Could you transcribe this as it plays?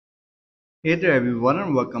Hey there everyone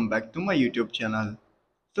and welcome back to my YouTube channel.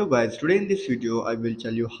 So guys, today in this video I will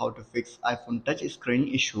tell you how to fix iPhone touch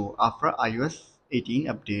screen issue after iOS 18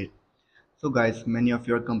 update. So guys, many of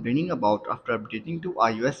you are complaining about after updating to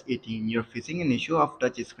iOS 18 you're facing an issue of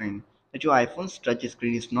touch screen, that your iPhone's touch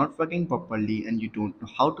screen is not working properly and you don't know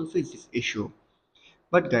how to fix this issue.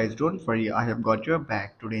 But guys, don't worry, I have got your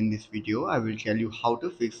back. Today in this video I will tell you how to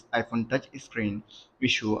fix iPhone touch screen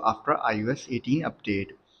issue after iOS 18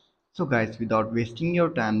 update. So guys, without wasting your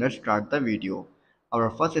time, let's start the video. Our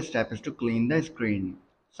first step is to clean the screen.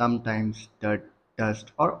 Sometimes dirt,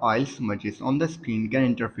 dust or oil smudges on the screen can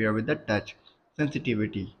interfere with the touch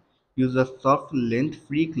sensitivity. Use a soft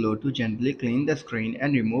lint-free cloth to gently clean the screen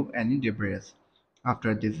and remove any debris.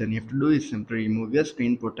 After this, all you have to do is simply remove your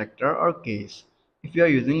screen protector or case. If you are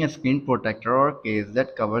using a screen protector or case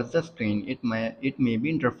that covers the screen, it may be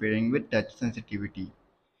interfering with touch sensitivity.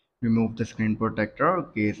 Remove the screen protector or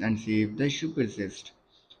case and see if the issue persists.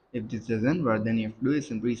 If this doesn't work, then you have to do is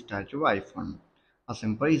simply restart your iPhone. A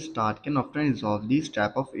simple restart can often resolve these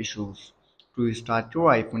type of issues. To restart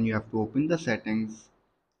your iPhone, you have to open the settings,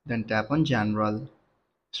 then tap on General,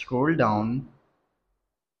 scroll down,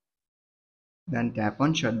 then tap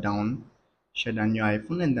on Shutdown. Shut down your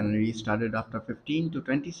iPhone and then restart it after 15 to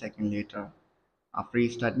 20 seconds later. After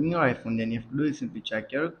restarting your iPhone, then you have to do is simply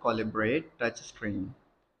check your calibrate touch screen.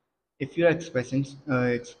 If you are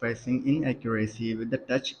expressing inaccuracy with the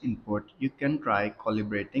touch input, you can try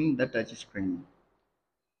calibrating the touch screen.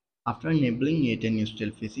 After enabling it and you're still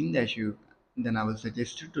facing the issue, then I will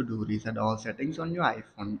suggest you to do reset all settings on your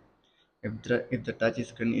iPhone. If the touch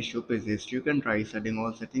screen issue persists, you can try setting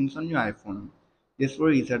all settings on your iPhone. This will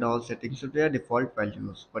reset all settings to their default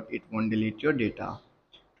values, but it won't delete your data.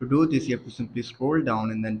 To do this, you have to simply scroll down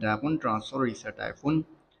and then tap on Transfer Reset iPhone.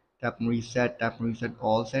 Tap on reset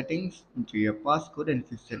all settings, enter your passcode and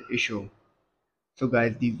fix that issue. So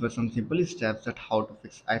guys, these were some simple steps at how to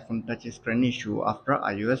fix iPhone touch screen issue after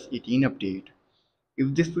iOS 18 update.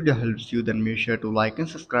 If this video helps you, then make sure to like and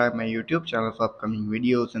subscribe my YouTube channel for upcoming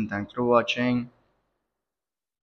videos, and thanks for watching.